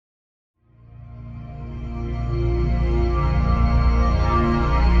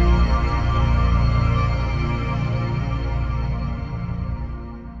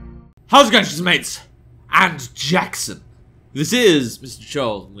How's it going, mates? And Jackson. This is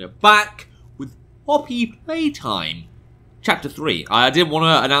Mrjacharles, and we're back with Poppy Playtime, Chapter 3. I didn't want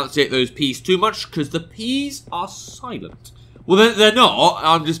to enunciate those P's too much, because the P's are silent. Well, they're not.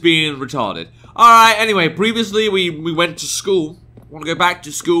 I'm just being retarded. Alright, anyway, previously we went to school. Want to go back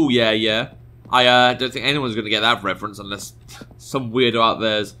to school? Yeah. I don't think anyone's going to get that reference, unless some weirdo out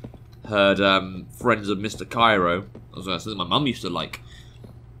there's heard Friends of Mr. Cairo. That was something my mum used to like.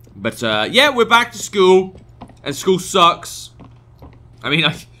 But, yeah, we're back to school, and school sucks. I mean,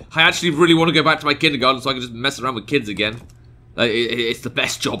 I actually really want to go back to my kindergarten so I can just mess around with kids again. It's the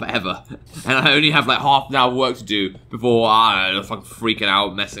best job ever. And I only have, like, half an hour work to do before, I don't know, fucking freaking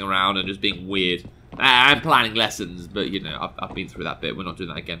out, messing around, and just being weird. I'm planning lessons, but, you know, I've been through that bit. We're not doing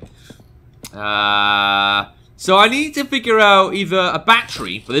that again. So I need to figure out either a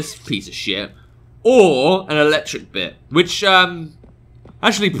battery for this piece of shit, or an electric bit, which,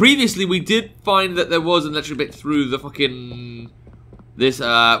 actually, previously, we did find that there was an electric bit through the fucking... This,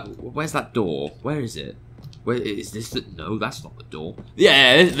 where's that door? Where is it? Where is this? No, that's not the door.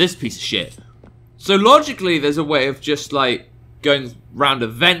 Yeah, this piece of shit. So, logically, there's a way of just, like, going round a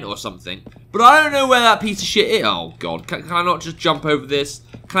vent or something. But I don't know where that piece of shit is. Oh, God. Can I not just jump over this?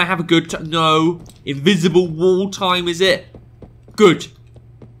 Can I have a good time? No. Invisible wall time, is it? Good.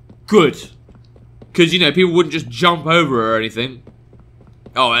 Good. Because, you know, people wouldn't just jump over or anything.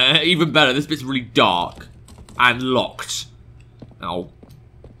 Oh, even better, this bit's really dark. And locked. Oh.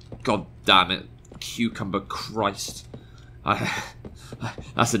 God damn it. Cucumber Christ.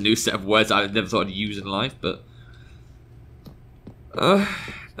 That's a new set of words I never thought I'd use in life, but...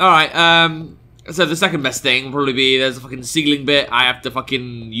 Alright, so the second best thing will probably be there's a fucking ceiling bit. I have to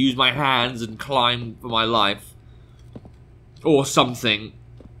fucking use my hands and climb for my life. Or something.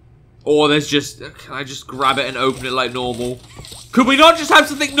 Or there's just... Can I just grab it and open it like normal? Could we not just have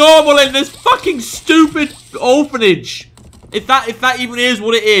something normal in this fucking stupid orphanage? If that even is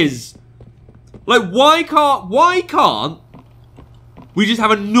what it is. Like, why can't we just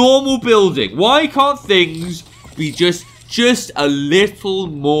have a normal building? Why can't things be just a little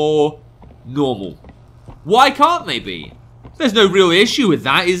more normal? Why can't they be? There's no real issue with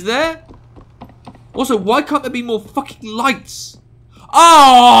that, is there? Also, why can't there be more fucking lights?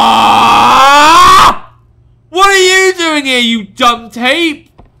 Ah! What are you doing here, you dumb tape?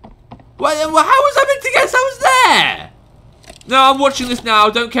 How was I meant to guess I was there? No, I'm watching this now.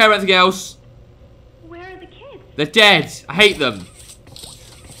 Don't care about anything else. Where are the kids? They're dead. I hate them.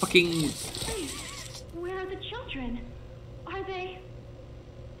 Fucking... Please, where are the children? Are they...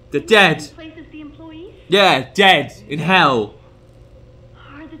 They're dead. Same place as the employees? Yeah, dead. In hell.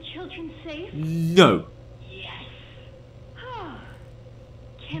 Are the children safe? No. Yes.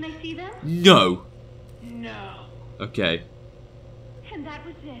 Can I see them? No. No. Okay. And that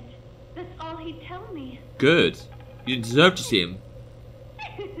was it. That's all he'd tell me. Good. You didn't deserve to see him.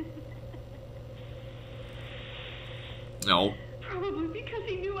 No. Probably because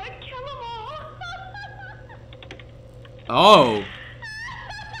he knew I'd kill them all. Oh.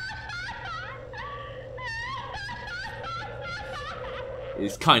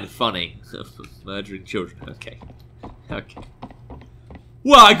 It's kind of funny. Murdering children. Okay. Okay.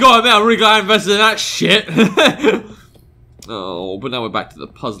 Well, I gotta admit, I'm really glad I invested in that shit. Oh, but now we're back to the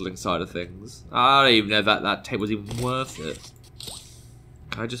puzzling side of things. I don't even know if that tape was even worth it.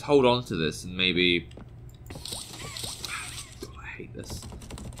 Can I just hold on to this and maybe... God, I hate this.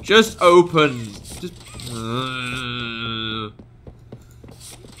 Just open. Just...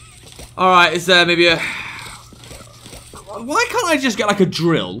 Alright, is there maybe a... Why can't I just get like a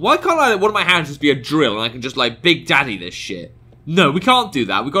drill? Why can't one of my hands just be a drill and I can just like Big Daddy this shit? No, we can't do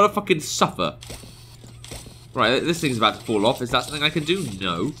that. We gotta fucking suffer. Right, this thing's about to fall off. Is that something I can do?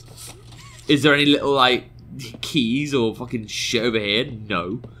 No. Is there any little, like, keys or fucking shit over here?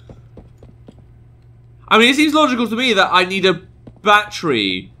 No. I mean, it seems logical to me that I need a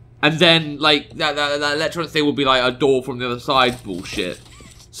battery, and then, like, that electronic thing will be, like, a door from the other side bullshit.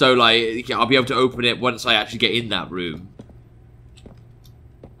 So, like, I'll be able to open it once I actually get in that room.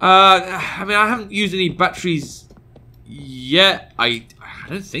 I mean, I haven't used any batteries yet. I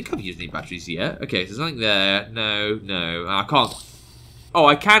don't think I've used any batteries yet. Okay, so there's nothing there. No. I can't... Oh,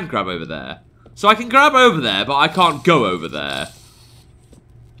 I can grab over there. So I can grab over there, but I can't go over there.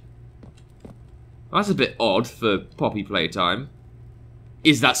 That's a bit odd for Poppy Playtime.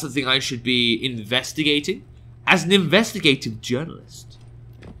 Is that something I should be investigating? As an investigative journalist.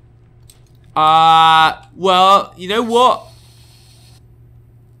 Well, you know what?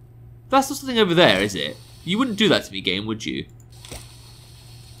 That's not something over there, is it? You wouldn't do that to me, game, would you?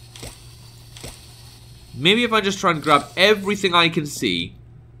 Maybe if I just try and grab everything I can see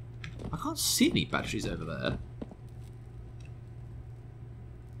I can't see any batteries over there.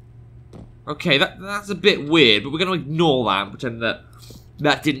 Okay, that's a bit weird, but we're going to ignore that and pretend that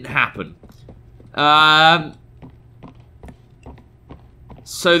that didn't happen.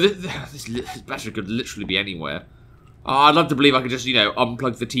 So this battery could literally be anywhere. Oh, I'd love to believe I could just, you know,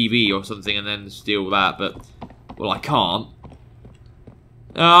 unplug the TV or something and then steal that, but, well, I can't.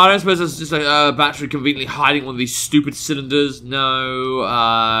 I don't suppose there's just a battery conveniently hiding one of these stupid cylinders. No,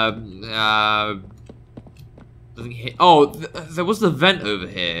 nothing here. Oh, there was the vent over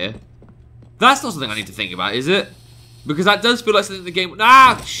here. That's not something I need to think about, is it? Because that does feel like something in the game.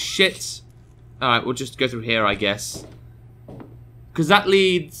 Ah, shit. Alright, we'll just go through here, I guess. Because that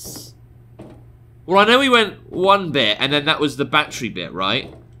leads... Well, I know we went one bit, and then that was the battery bit,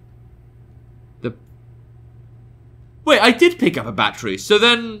 right? Wait, I did pick up a battery, so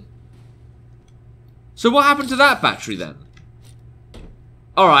then... So what happened to that battery, then?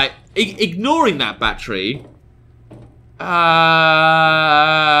 Alright, ignoring that battery...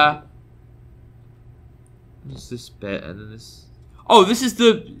 What's this bit, and then this... Oh, this is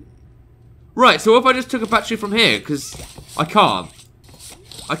the... Right, so what if I just took a battery from here? Because I can't.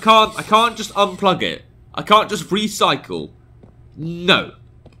 I can't just unplug it. I can't just recycle. No.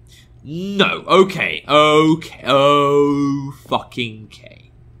 No. Okay. Okay. Oh, fucking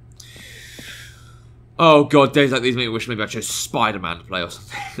K. Oh, God. Days like these make me wish maybe I chose Spider-Man to play or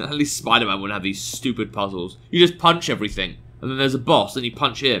something. At least Spider-Man wouldn't have these stupid puzzles. You just punch everything. And then there's a boss, and you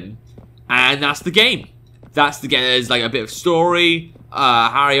punch him. And that's the game. That's the game. There's like a bit of story.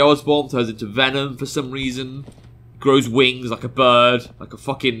 Harry Osborn turns into Venom for some reason. Grows wings like a bird, like a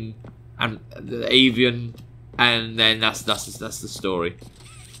fucking avian, and then that's the story.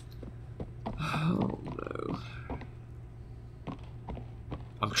 Oh no!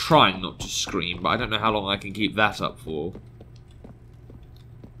 I'm trying not to scream, but I don't know how long I can keep that up for.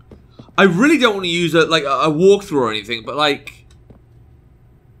 I really don't want to use a walkthrough or anything, but like,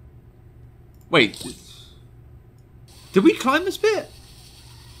 wait, did we climb this bit?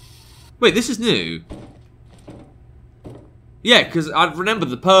 Wait, this is new. Yeah, because I remember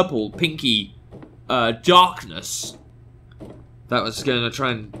the purple, pinky darkness that was going to try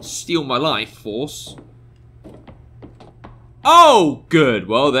and steal my life force. Oh, good.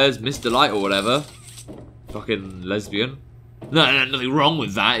 Well, there's Mr. Light or whatever. Fucking lesbian. No, nothing wrong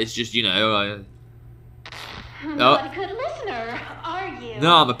with that. It's just, you know... Not a good listener, are you?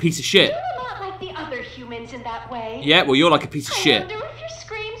 No, I'm a piece of shit. You're not like the other humans in that way. Yeah, well, you're like a piece of shit. I wonder if your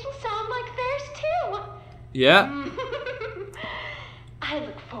screams will sound like theirs, too. Yeah? I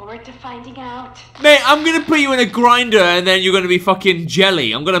look forward to finding out. Mate, I'm gonna put you in a grinder and then you're gonna be fucking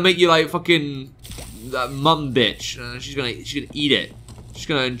jelly. I'm gonna make you like fucking mum bitch. She's gonna eat it. She's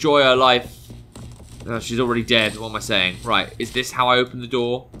gonna enjoy her life. She's already dead. What am I saying? Right, is this how I open the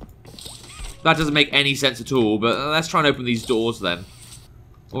door? That doesn't make any sense at all, but let's try and open these doors then.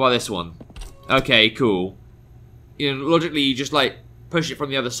 What about this one? Okay, cool. You know, logically you just like push it from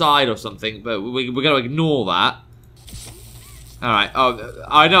the other side or something, but we're gonna ignore that. Alright, oh,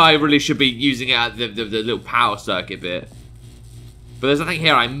 I know I really should be using it at the little power circuit bit. But there's nothing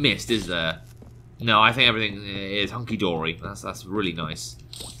here I missed, is there? No, I think everything is hunky-dory. That's really nice.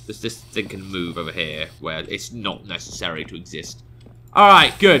 This thing can move over here, where it's not necessary to exist.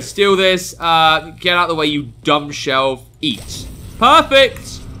 Alright, good. Steal this. Get out of the way, you dumb shelf. Eat.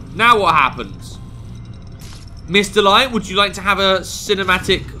 Perfect! Now what happens? Mr. Light, would you like to have a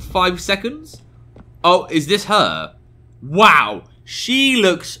cinematic 5 seconds? Oh, is this her? Wow, she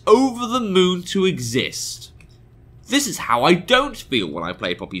looks over the moon to exist. This is how I don't feel when I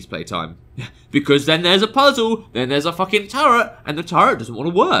play Poppy's Playtime. Because then there's a puzzle, then there's a fucking turret, and the turret doesn't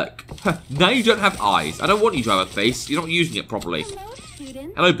want to work. Now you don't have eyes. I don't want you to have a face. You're not using it properly. Hello,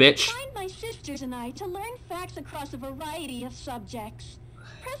 students. Hello, bitch. Join my sisters and I to learn facts across a variety of subjects.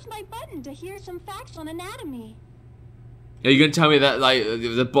 Press my button to hear some facts on anatomy. Are you going to tell me that, like,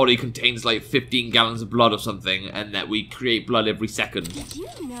 the body contains, like, 15 gallons of blood or something, and that we create blood every second? Did you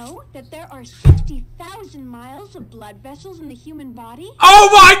know that there are 60,000 miles of blood vessels in the human body? Oh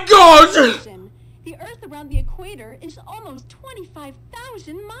my god! The Earth around the equator is almost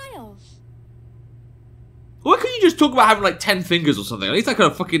 25,000 miles. Why couldn't you just talk about having, like, 10 fingers or something? At least I could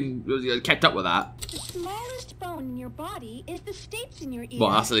have fucking kept up with that. The smallest bone in your body is the stapes in your ear.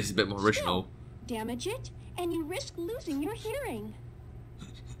 Well, that's at least a bit more original. Still, damage it, and you risk losing your hearing.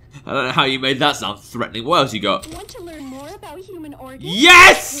 I don't know how you made that sound threatening. What else you got? Want to learn more about human organs?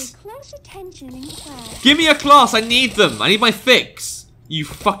 Yes! Pay close attention in class. Give me a class. I need them. I need my fix. You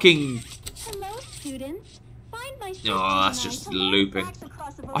fucking... Hello, students. Find my sisters Oh, that's and I just to learn looping. facts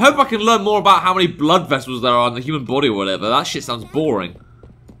across a I hope I can learn more about how many blood vessels there are in the human body or whatever. That shit sounds boring.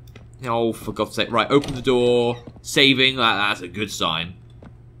 Oh, for God's sake. Right, open the door. Saving. That's a good sign.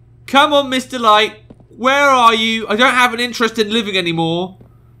 Come on, Mr. Light. Where are you? I don't have an interest in living anymore.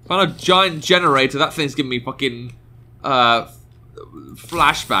 Found a giant generator. That thing's giving me fucking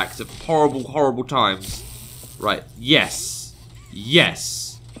flashbacks of horrible, horrible times. Right. Yes.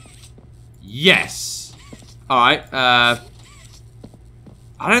 Yes. Yes. Alright. I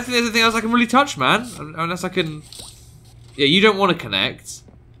don't think there's anything else I can really touch, man. Unless I can... Yeah, you don't want to connect.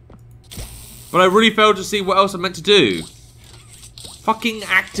 But I really failed to see what else I'm meant to do. Fucking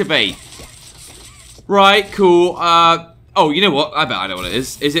activate. Right, cool. Oh, you know what? I bet I know what it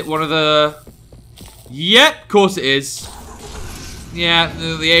is. Is it one of the... Yep, of course it is. Yeah,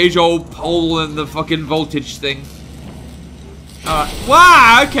 the age-old pole and the fucking voltage thing.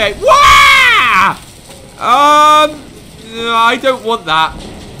 Wow, okay. Wow! I don't want that.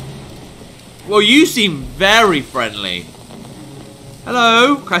 Well, you seem very friendly.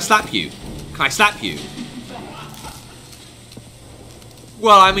 Hello? Can I slap you? Can I slap you?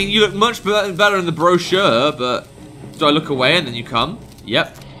 Well, I mean, you look much better in the brochure, but... Do I look away and then you come?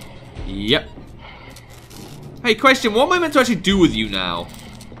 Yep. Yep. Hey, question, what am I meant to actually do with you now?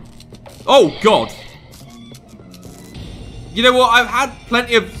 Oh, God. You know what, I've had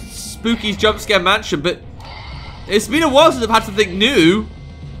plenty of spooky jump scare mansion, but... It's been a while since I've had something new.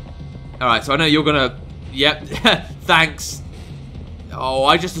 Alright, so I know you're gonna... Yep, thanks. Oh,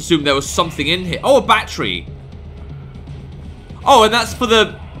 I just assumed there was something in here. Oh, a battery. Oh, and that's for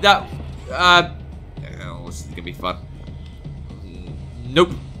the... Oh, this is gonna be fun.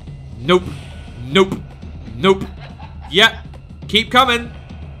 Nope. Nope. Nope. Nope. Yep. Keep coming.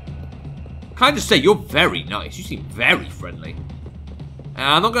 Can I just say, you're very nice. You seem very friendly. And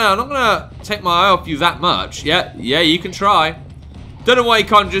I'm not gonna take my eye off you that much. Yeah, you can try. Don't know why you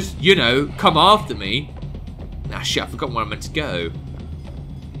can't just, you know, come after me. Ah, shit, I forgot where I'm meant to go.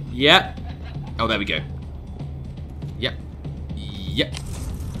 Yep. Oh, there we go. Yep. Yep.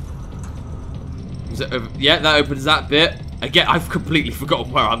 Yeah, that opens that bit. Again, I've completely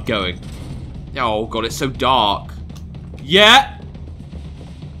forgotten where I'm going. Oh, God, it's so dark. Yeah.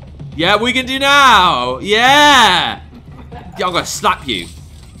 Yeah, we can do now. Yeah. Yeah, I'm gonna slap you.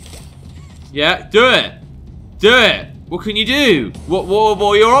 Yeah, do it. Do it. What can you do? What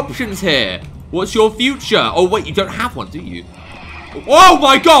are your options here? What's your future? Oh, wait, you don't have one, do you? Oh,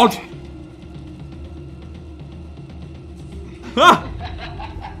 my God. Ah.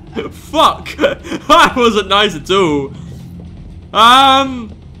 Fuck. That wasn't nice at all. Oh,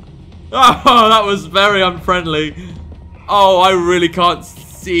 that was very unfriendly. Oh, I really can't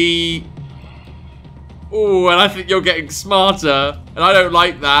see. Oh, and I think you're getting smarter. And I don't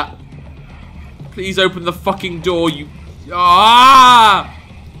like that. Please open the fucking door, you... Ah!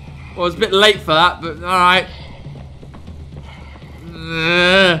 Well, it's a bit late for that, but alright.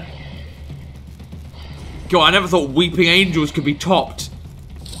 God, I never thought Weeping Angels could be topped.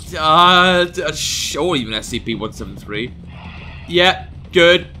 Or even SCP-173. Yeah,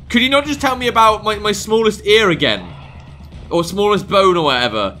 good. Could you not just tell me about my smallest ear again? Or smallest bone or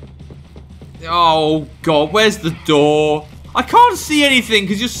whatever? Oh, God, where's the door? I can't see anything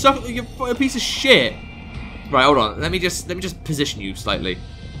because you're a piece of shit. Right, hold on. Let me just position you slightly.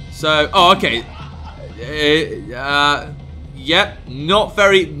 So, oh, okay. Yep, not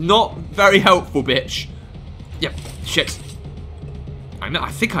very helpful, bitch. Yep, shit.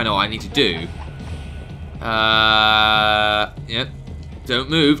 I think I know what I need to do. Yep. Don't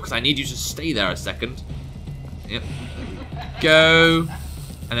move, because I need you to stay there a second. Yep. Go.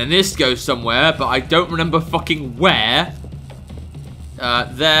 And then this goes somewhere, but I don't remember fucking where.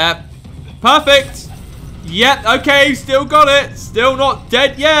 There. Perfect. Yep, okay, still got it. Still not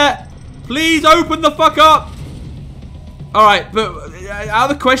dead yet. Please open the fuck up. Alright, but out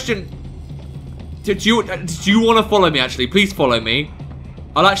of the question, did you want to follow me, actually? Please follow me.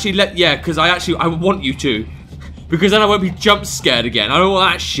 I'll actually yeah, because I want you to. Because then I won't be jump scared again. I don't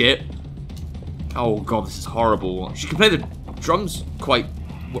want that shit. Oh, God, this is horrible. She can play the drums quite...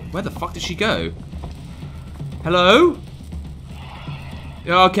 Where the fuck did she go? Hello?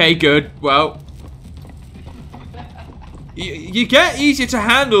 Okay, good. Well... You get easier to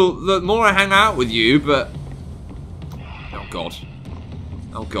handle the more I hang out with you, but... Oh, God.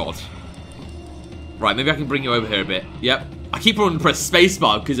 Oh, God. Right, maybe I can bring you over here a bit. Yep. I keep wanting to press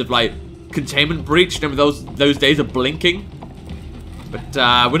spacebar because of, like, containment breach. Remember those days of blinking? But,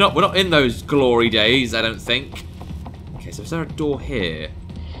 we're not in those glory days, I don't think. Okay, so is there a door here?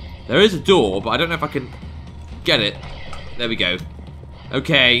 There is a door, but I don't know if I can get it. There we go.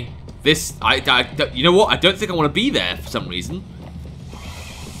 Okay. This, you know what? I don't think I want to be there for some reason.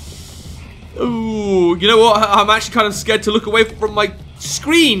 Ooh, you know what? I'm actually kind of scared to look away from my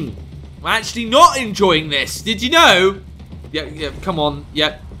screen. I'm actually not enjoying this. Did you know? Yeah, come on.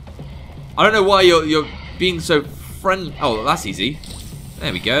 Yeah. I don't know why you're being so friendly. Oh, that's easy.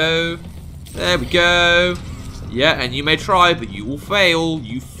 There we go. There we go. Yeah, and you may try, but you will fail.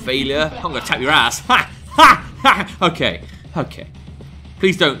 You failure. I'm gonna tap your ass. Ha! Ha! Ha! Okay. Okay.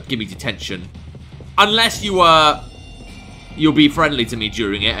 Please don't give me detention. Unless you'll be friendly to me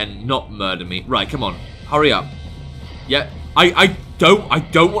during it and not murder me. Right, come on. Hurry up. Yeah. I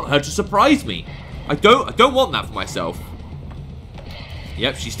don't want her to surprise me. I don't want that for myself.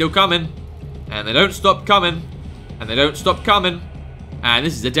 Yep, she's still coming. And they don't stop coming. And they don't stop coming. And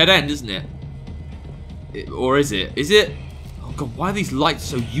this is a dead end, isn't it? Or is it? Is it? Oh god, why are these lights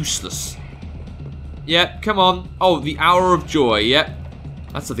so useless? Yep, come on. Oh, the hour of joy. Yep.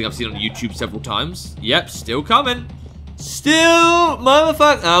 That's something I've seen on YouTube several times. Yep, still coming. Still,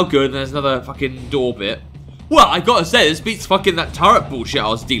 motherfucker. Oh, good. There's another fucking door bit. Well, I gotta say, this beats fucking that turret bullshit I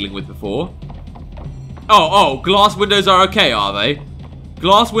was dealing with before. Oh, glass windows are okay, are they?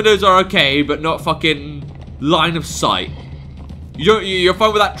 Glass windows are okay, but not fucking line of sight. You're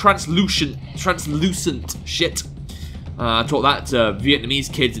fine with that translucent shit. I taught that to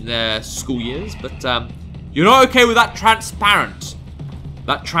Vietnamese kids in their school years, but you're not okay with that transparent.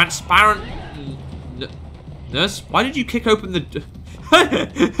 That transparent. Nurse, why did you kick open the?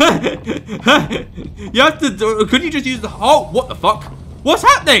 You have to. Couldn't you just use the? Oh, what the fuck? What's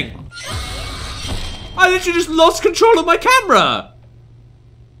happening? I literally just lost control of my camera.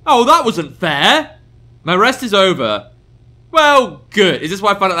 Oh, that wasn't fair. My rest is over. Well, good. Is this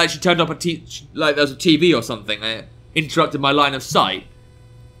why I found out that she turned up like there was a TV or something? I interrupted my line of sight.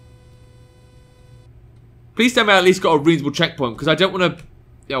 Please tell me I at least got a reasonable checkpoint, because I don't want to...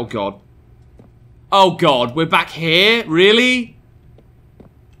 Oh, God. Oh, God. We're back here? Really?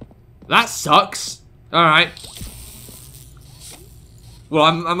 That sucks. Alright. Well,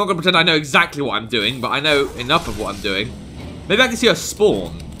 I'm not going to pretend I know exactly what I'm doing, but I know enough of what I'm doing. Maybe I can see her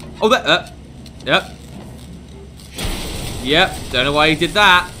spawn. Oh, that... Yep. Yep, don't know why he did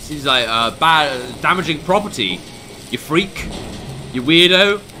that. Seems like bad, damaging property. You freak. You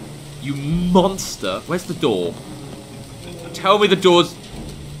weirdo. You monster. Where's the door? Tell me the door's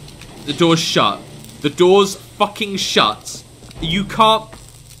shut. The door's fucking shut. You can't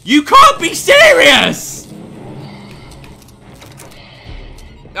be serious!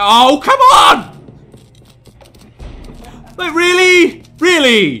 Oh, come on! Like, really?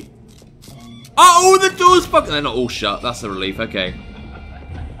 Really? Oh, the door's fucking... They're not all shut. That's a relief. Okay.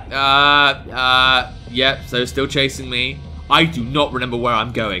 Yep. So still chasing me. I do not remember where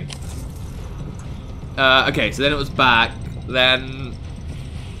I'm going. Okay. So then it was back. Then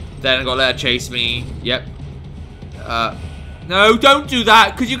I got to let her chase me. Yep. No, don't do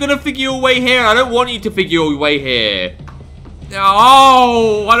that, because you're gonna figure your way here. I don't want you to figure your way here.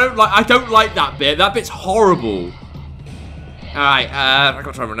 Oh, I don't like that bit. That bit's horrible. Alright, I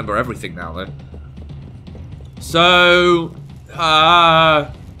gotta try and remember everything now, though. So,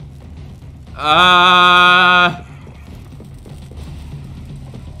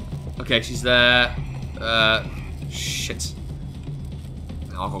 okay, she's there. Shit.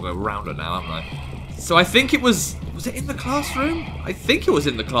 Oh, I've got to go around her now, haven't I? So I think it was it in the classroom? I think it was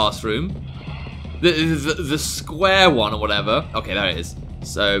in the classroom. The square one or whatever. Okay, there it is.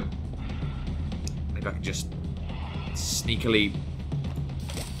 So, maybe I can just sneakily...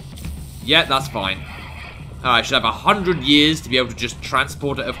 Yeah, that's fine. Alright, I should have 100 years to be able to just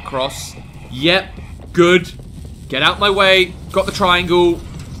transport it across. Yep, good. Get out my way. Got the triangle.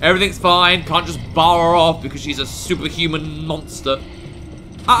 Everything's fine. Can't just bar her off because she's a superhuman monster.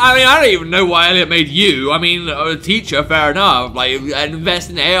 I mean, I don't even know why Elliot made you. I mean, a teacher, fair enough. Like, invest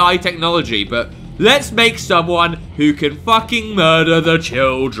in AI technology. But let's make someone who can fucking murder the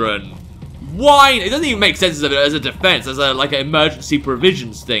children. Why? It doesn't even make sense as a defense, as like an emergency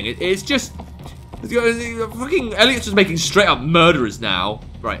provisions thing. It's just... fucking Elliot's just making straight up murderers now.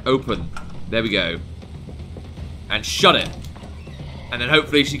 Right, open. There we go. And shut it. And then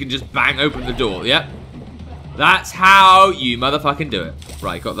hopefully she can just bang open the door. Yep. That's how you motherfucking do it.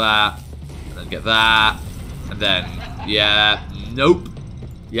 Right, got that. And then get that. And then, yeah. Nope.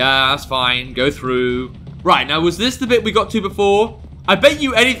 Yeah, that's fine. Go through. Right, now was this the bit we got to before? I bet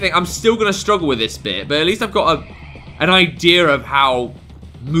you anything I'm still going to struggle with this bit. But at least I've got an idea of how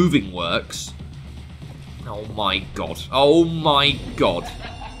moving works. Oh my god. Oh my god.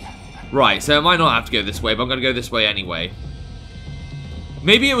 Right, so I might not have to go this way, but I'm going to go this way anyway.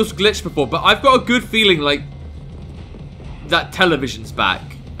 Maybe it was glitched before, but I've got a good feeling like that television's back.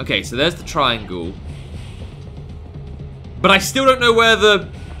 Okay, so there's the triangle. But I still don't know where the...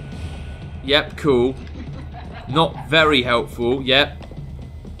 Yep, cool. Not very helpful. Yep.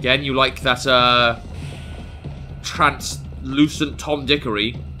 Again, you like that, translucent Tom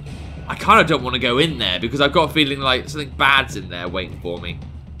Dickory. I kind of don't want to go in there because I've got a feeling like something bad's in there waiting for me.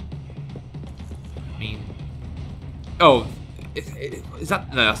 I mean... Oh, is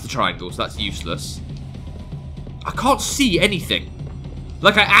that... No, that's the triangle, so that's useless. I can't see anything.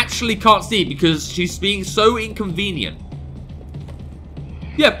 Like, I actually can't see because she's being so inconvenient.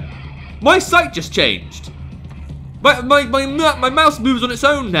 Yeah, my sight just changed. My mouse moves on its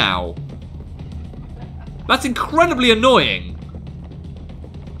own now. That's incredibly annoying.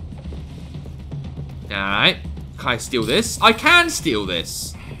 Alright. Can I steal this? I can steal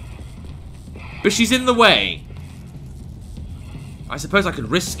this. But she's in the way. I suppose I could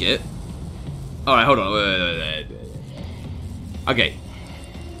risk it. Alright, hold on. Wait. Okay.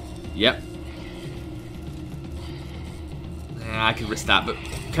 Yep. I can risk that, but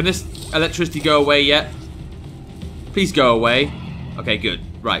can this electricity go away yet? Please go away. Okay, good.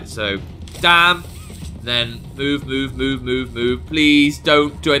 Right, so, damn. Then, move. Please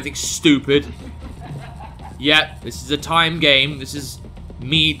don't do anything stupid. Yep, this is a time game. This is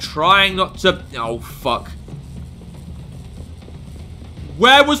me trying not to... Oh, fuck.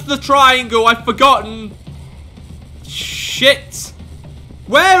 Where was the triangle? I've forgotten. Shit.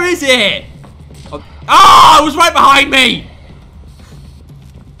 Where is it? Oh, it was right behind me.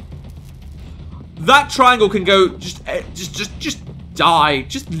 That triangle can go just die.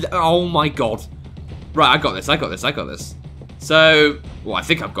 Oh my god. Right, I got this. So, well, I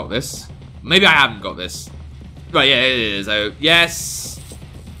think I've got this. Maybe I haven't got this. Right, yeah, it is. So, yes.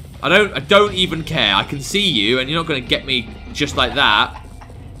 I don't even care. I can see you, and you're not gonna get me just like that.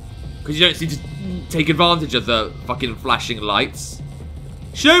 Because you don't seem to take advantage of the fucking flashing lights.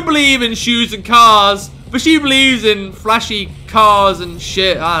 She don't believe in shoes and cars, but she believes in flashy cars and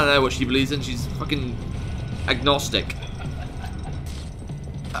shit. I don't know what she believes in. She's fucking agnostic.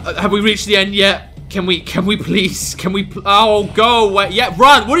 Have we reached the end yet? Can we please? Oh, go away. Yeah,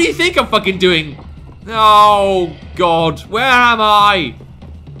 run. What do you think I'm fucking doing? Oh, God. Where am I?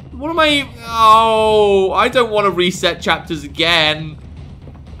 What am I? Oh, I don't want to reset chapters again.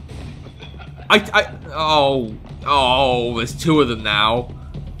 Oh, there's two of them now.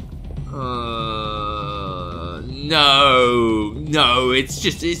 No,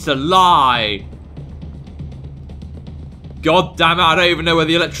 it's a lie. God damn it, I don't even know where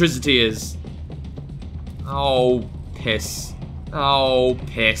the electricity is. Oh, piss.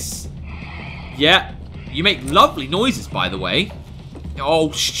 Yeah, you make lovely noises, by the way.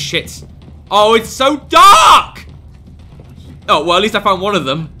 Oh, shit. Oh, it's so dark! Oh, well, at least I found one of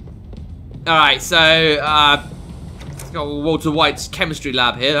them. Alright, so, got Walter White's chemistry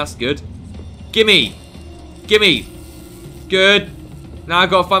lab here, that's good. Gimme! Good. Now I've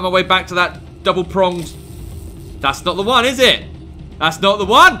got to find my way back to that double-pronged... That's not the one, is it? That's not the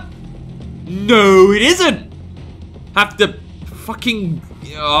one! No, it isn't! Have to fucking...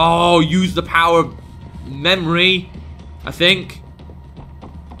 Oh, use the power of memory, I think.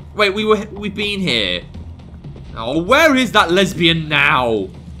 Wait, we've been here. Oh, where is that lesbian now?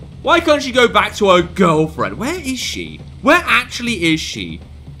 Why can't she go back to her girlfriend? Where is she? Where actually is she?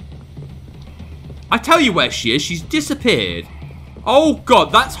 I tell you where she is. She's disappeared. Oh,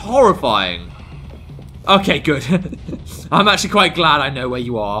 God, that's horrifying. Okay, good. I'm actually quite glad I know where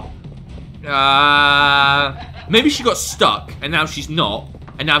you are. Maybe she got stuck, and now she's not.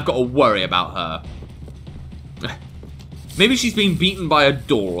 And now I've got to worry about her. Maybe she's been beaten by a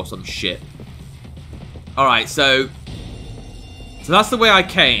door or some shit. Alright, so that's the way I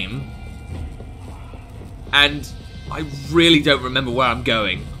came. And I really don't remember where I'm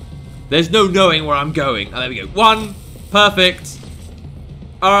going. There's no knowing where I'm going. Oh, there we go. One. Perfect.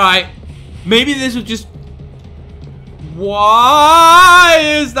 Alright. Maybe this was just... Why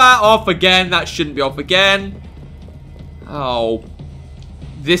is that off again? That shouldn't be off again. Oh.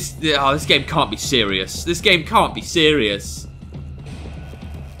 This game can't be serious. This game can't be serious.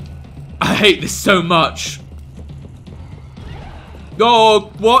 I hate this so much.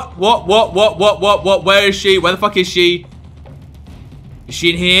 Oh, what? Where is she? Where the fuck is she? Is she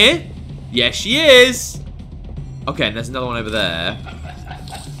in here? Yes, she is. Okay, and there's another one over there.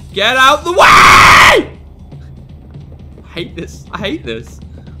 Get out the way! I hate this. I hate this.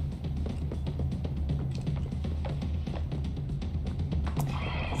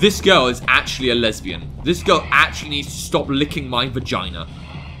 This girl is actually a lesbian. This girl actually needs to stop licking my vagina.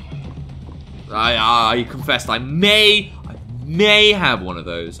 I confess I may have one of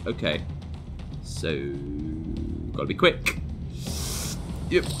those. Okay. So, gotta be quick.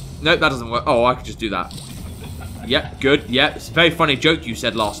 Yep. Nope, that doesn't work. Oh, I could just do that. Yep, good. Yep, it's a very funny joke you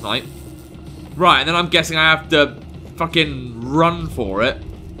said last night. Right, and then I'm guessing I have to fucking run for it.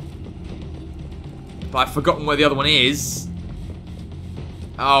 but I've forgotten where the other one is.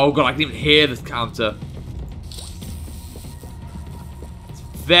 Oh god, I can even hear the counter. It's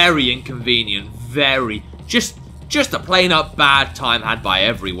very inconvenient, very. Just a plain up bad time had by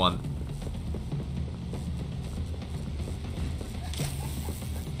everyone.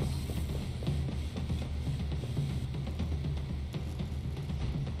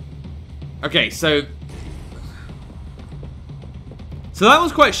 Okay, so that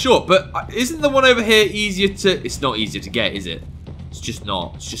was quite short, but isn't the one over here easier to... It's not easier to get, is it? It's just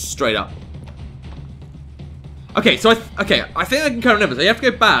not. It's just straight up. Okay, so I think I can kind of remember. So you have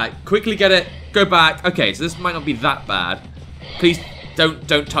to go back, quickly get it, go back. Okay, so this might not be that bad. Please don't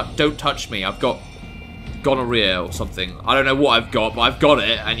touch me. I've got gonorrhea or something. I don't know what I've got, but I've got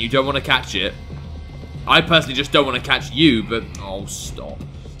it, and you don't want to catch it. I personally just don't want to catch you, but... Oh, stop.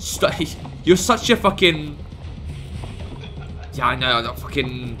 Stop. You're such a fucking... Yeah, I know, that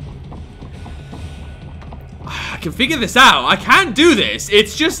fucking... I can figure this out. I can do this.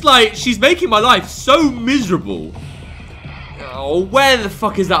 It's just like, she's making my life so miserable. Oh, where the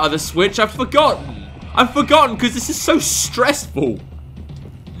fuck is that other switch? I've forgotten. I've forgotten because this is so stressful.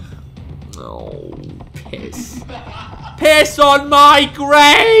 Oh, piss. Piss on my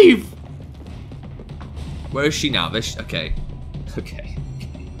grave! Where is she now? Okay. Okay.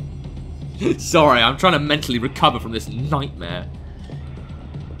 Sorry, I'm trying to mentally recover from this nightmare.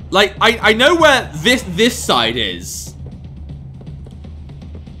 Like, I know where this side is.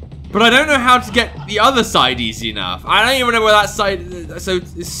 But I don't know how to get the other side easy enough. I don't even know where that side is. So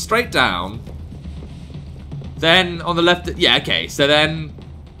it's straight down. Then on the left, yeah, okay. So then,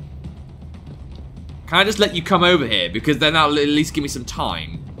 can I just let you come over here? Because then that'll at least give me some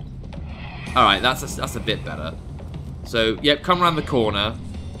time. Alright, that's a bit better. So, yep, come around the corner.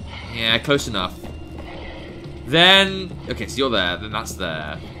 Yeah, close enough. Then, okay, so you're there, then that's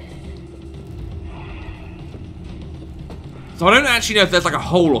there. So I don't actually know if there's like a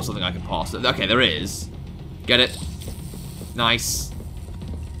hole or something I can pass. Okay, there is. Get it? Nice.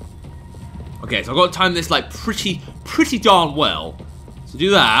 Okay, so I've got to time this like pretty darn well. So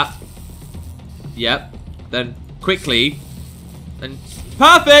do that. Yep. Then quickly. Then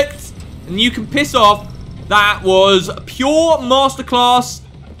perfect! And you can piss off. That was pure masterclass.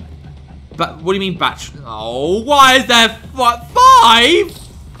 But what do you mean batch? Oh, why is there what, 5?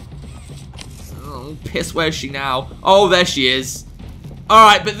 Oh, piss, where is she now? Oh, there she is.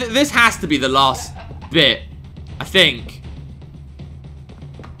 Alright, but this has to be the last bit, I think.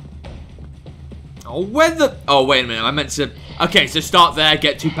 Oh, where the... Oh, wait a minute, I meant to... Okay, so start there,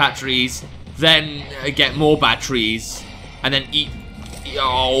 get 2 batteries, then get more batteries, and then eat...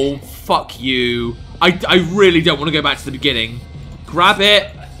 Oh, fuck you. I really don't want to go back to the beginning. Grab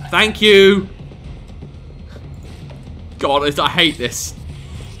it. Thank you. God, I hate this.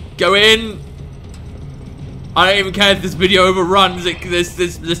 Go in. I don't even care if this video overruns.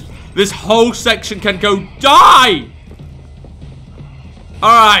 This whole section can go die.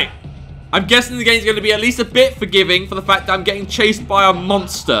 Alright. I'm guessing the game's going to be at least a bit forgiving for the fact that I'm getting chased by a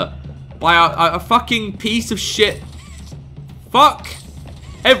monster. By a fucking piece of shit. Fuck.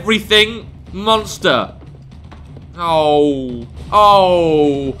 Everything. Monster. Oh.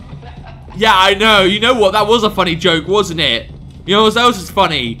 Oh. Yeah, I know. You know what? That was a funny joke, wasn't it? You know what else is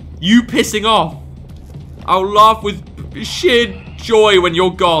funny? You pissing off. I'll laugh with sheer joy when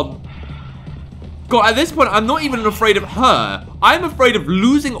you're gone. God, at this point, I'm not even afraid of her. I'm afraid of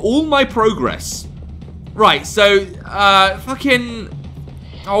losing all my progress. Right, so, fucking...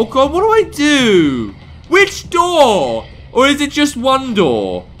 Oh, God, what do I do? Which door? Or is it just one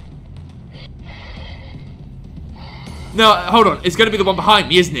door? No, hold on. It's going to be the one behind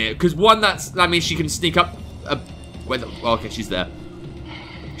me, isn't it? Because one that means she can sneak up... well, okay, she's there.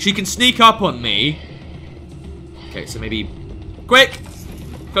 She can sneak up on me. Okay, so maybe... Quick!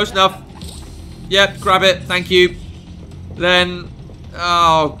 Close enough. Yep, grab it. Thank you. Then...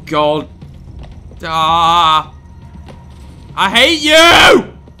 Oh, God. Ah. I hate you!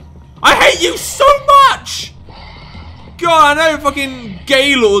 I hate you so much! God, I know fucking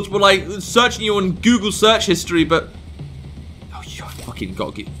Gaylords were, like, searching you on Google search history, but... Oh, you fucking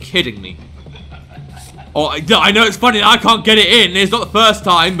got to be kidding me. Oh, I know it's funny that I can't get it in. It's not the first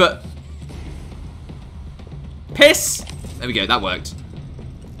time, but... Piss! There we go, that worked.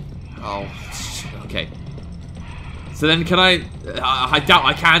 Oh, okay. So then can I doubt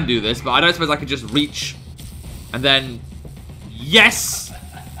I can do this, but I don't suppose I could just reach and then... Yes!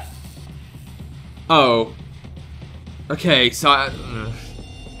 Oh. Okay, so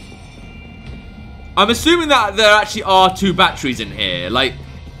I'm assuming that there actually are 2 batteries in here, like...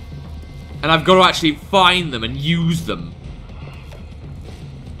 And I've got to actually find them and use them.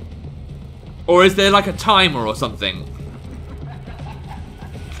 Or is there like a timer or something?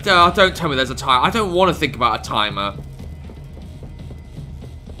 Don't tell me there's a timer. I don't want to think about a timer.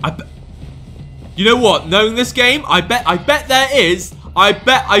 You know what? Knowing this game, I bet there is. I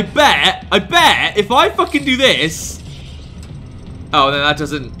bet if I fucking do this. Oh, then that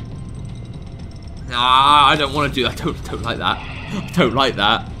doesn't. Nah, I don't want to do that. I don't like that. I don't like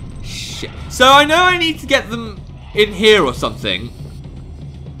that. Shit. So I know I need to get them in here or something.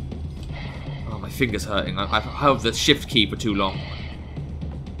 Oh, my finger's hurting. I've held the shift key for too long.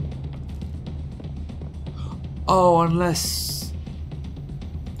 Oh, unless...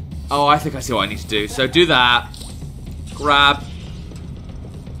 Oh, I think I see what I need to do. So do that. Grab.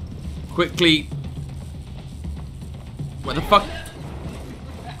 Quickly. Where the fuck?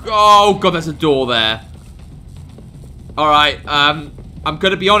 Oh, God, there's a door there. Alright, I'm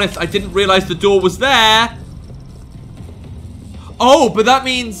gonna be honest. I didn't realize the door was there. Oh, but that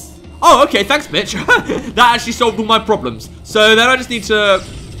means... Oh, okay, thanks, bitch. That actually solved all my problems. So then I just need to...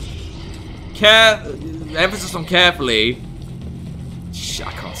 Emphasis on carefully. Shit,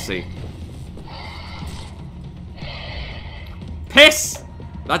 I can't see. Piss!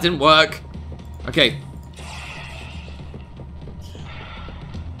 That didn't work. Okay.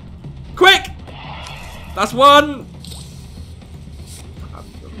 Quick! That's one.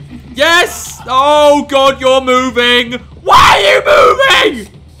 Yes! Oh, God, you're moving. Why are you moving?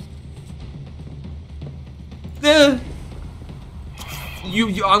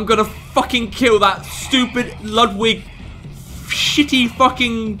 I'm gonna fucking kill that stupid Ludwig shitty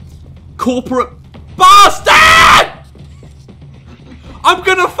fucking corporate bastard! I'm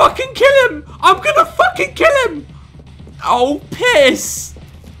gonna fucking kill him! I'm gonna fucking kill him! Oh, piss!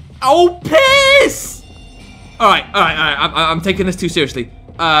 Oh, piss! Alright. I'm taking this too seriously.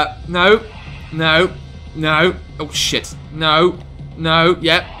 No. Oh, shit. No.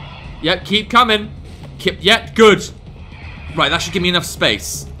 Yep, keep coming. Yep, good. Right, that should give me enough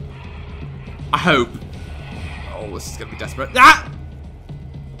space. I hope. Oh, this is gonna be desperate. Ah!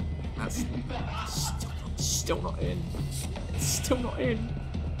 That's still not in. It's still not in.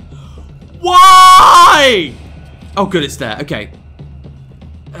 Why? Oh, good, it's there. Okay.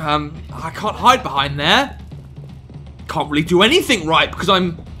 I can't hide behind there. Can't really do anything right because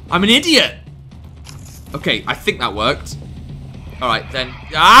I'm an idiot. Okay, I think that worked. All right then.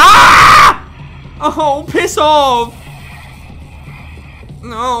 Ah! Oh, piss off!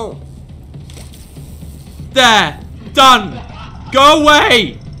 No. There. Done. Go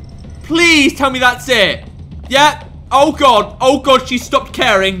away. Please tell me that's it. Yep. Oh, God. Oh, God, she stopped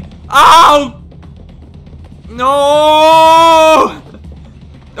caring. Oh! No!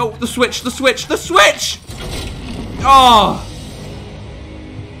 Oh, the switch. Oh!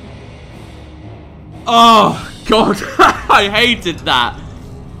 Oh, God. I hated that.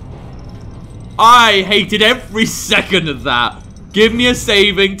 I hated every second of that. Give me a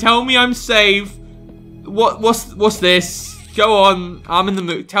saving. Tell me I'm safe. What's this? Go on. I'm in the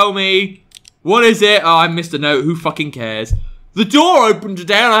mood. Tell me. What is it? Oh, I missed a note. Who fucking cares? The door opened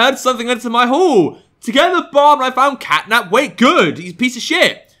today and I heard something enter my hall. Together, Bob and I found Catnap. Wait, good. He's a piece of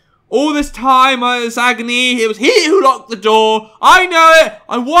shit. All this time, this agony, it was he who locked the door. I know it.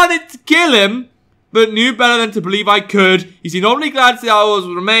 I wanted to kill him, but knew better than to believe I could. He seemed awfully glad to see how ours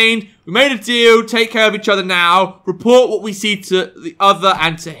remained. We made a deal. Take care of each other now. Report what we see to the other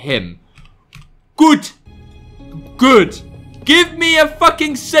and to him. Good. Give me a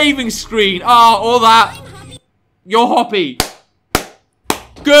fucking saving screen. Ah, all that. You're Hoppy.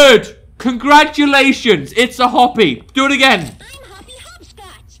 Good. Congratulations. It's a Hoppy. Do it again. I'm Hoppy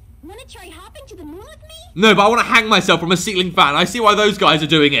Hopscotch. Wanna try hopping to the moon with me? No, but I want to hang myself from a ceiling fan. I see why those guys are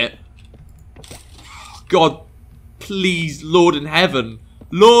doing it. God, please, Lord in heaven.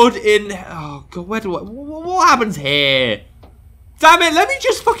 Oh, God, what happens here? Damn it, let me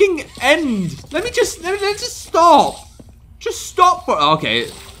just fucking end. Let me just stop. Just stop for, okay.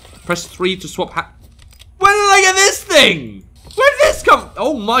 Press 3 to swap Where did I get this thing? Where did this come?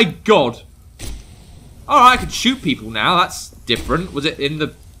 Oh my God. Alright, I can shoot people now. That's different. Was it in the,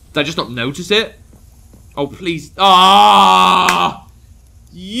 did I just not notice it? Oh, please. Ah!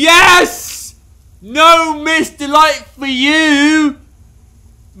 Yes! No Miss Delight for you!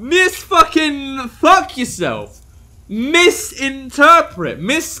 Miss fucking fuck yourself. Misinterpret.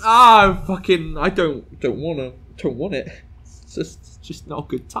 Fucking I don't want it. It's just not a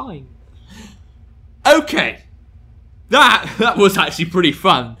good time. Okay. That was actually pretty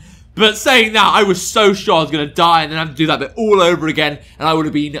fun. But saying that, I was so sure I was gonna die and then have to do that bit all over again, and I would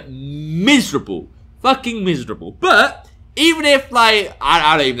have been miserable. Fucking miserable. But even if, like,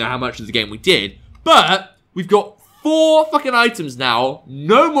 I don't even know how much of the game we did, but we've got 4 fucking items now.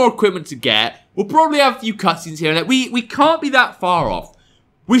 No more equipment to get. We'll probably have a few cutscenes here and there. We can't be that far off.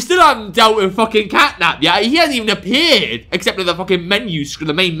 We still haven't dealt with fucking Catnap yet. He hasn't even appeared, except in the fucking menu,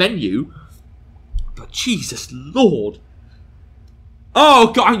 the main menu. But Jesus Lord.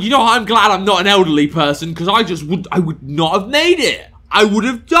 Oh God, you know, I'm glad I'm not an elderly person, because I would not have made it. I would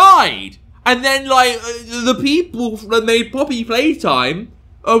have died. And then, like, the people that made Poppy Playtime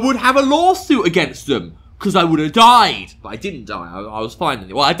would have a lawsuit against them, because I would have died. But I didn't die. I was fine.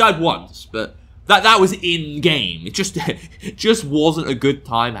 Well, I died once, but that was in-game. It just wasn't a good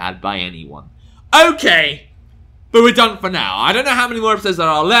time had by anyone. Okay. But we're done for now. I don't know how many more episodes there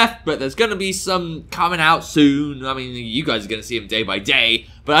are left, but there's going to be some coming out soon. I mean, you guys are going to see them day by day.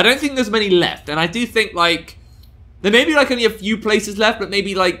 But I don't think there's many left. And I do think, like, there may be, like, only a few places left, but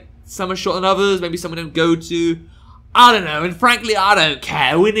maybe, like, some are shorter than others. Maybe some we don't go to. I don't know. And frankly, I don't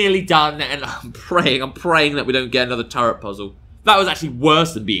care. We're nearly done. And I'm praying that we don't get another turret puzzle. That was actually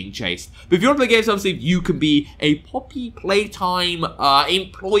worse than being chased. But if you want to play games, obviously, you can be a Poppy Playtime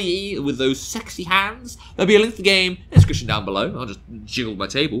employee with those sexy hands. There'll be a link to the game in the description down below. I'll just jiggle my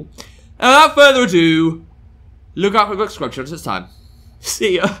table. And without further ado, look out for the book subscription. It's time.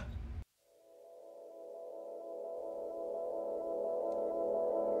 See ya.